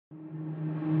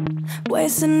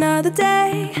Waste another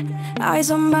day,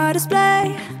 eyes on my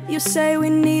display. You say we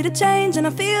need a change and I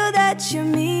feel that you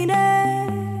mean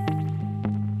it.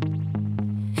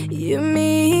 You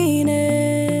mean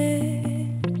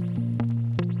it.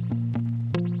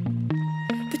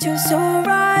 But you're so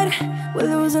right, we're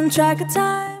losing track of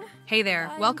time. Hey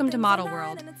there, welcome to Model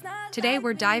World. Today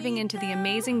we're diving into the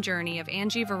amazing journey of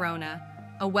Angie Varona,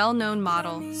 a well-known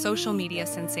model, social media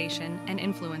sensation, and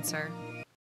influencer.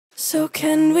 So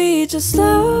can we just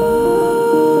slow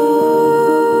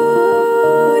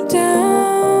down?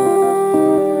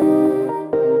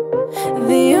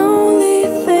 The only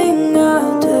thing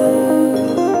I'll do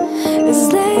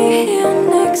is lay here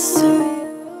next to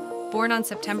you. Born on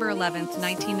September 11th,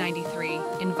 1993,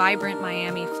 in vibrant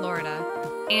Miami, Florida,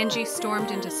 Angie stormed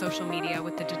into social media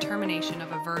with the determination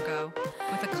of a Virgo.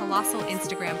 With a colossal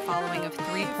Instagram following of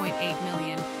 3.8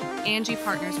 million, Angie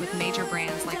partners with major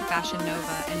brands like Fashion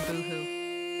Nova and Boohoo.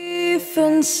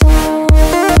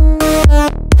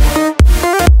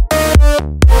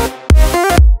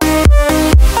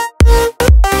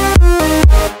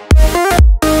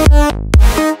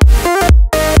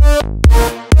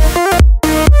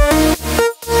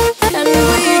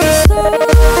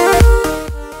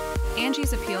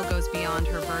 Angie's appeal goes beyond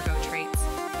her Virgo traits.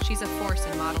 She's a force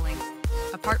in modeling.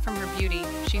 Apart from her beauty,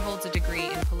 she holds a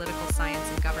degree in political science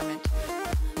and government.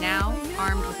 Now,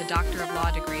 armed with a Doctor of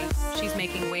Law degree, she's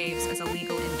making waves as a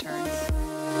legal intern.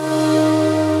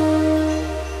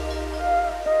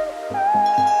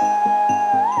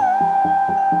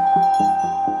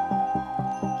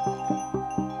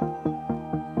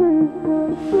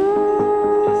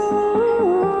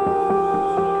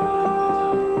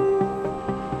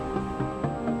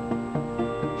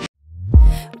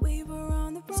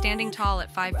 Standing tall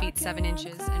at 5 feet 7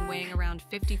 inches and weighing around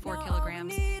 54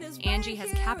 kilograms, Angie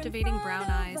has captivating brown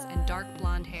eyes and dark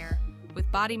blonde hair,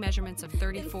 with body measurements of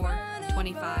 34,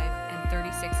 25, and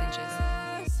 36 inches.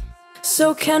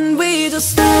 So can we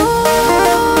just slow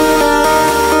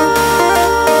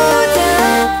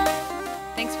down?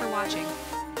 Thanks for watching.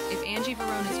 If Angie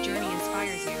Varona's journey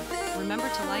inspires you, remember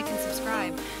to like and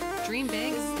subscribe. Dream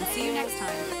big, and see you next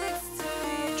time.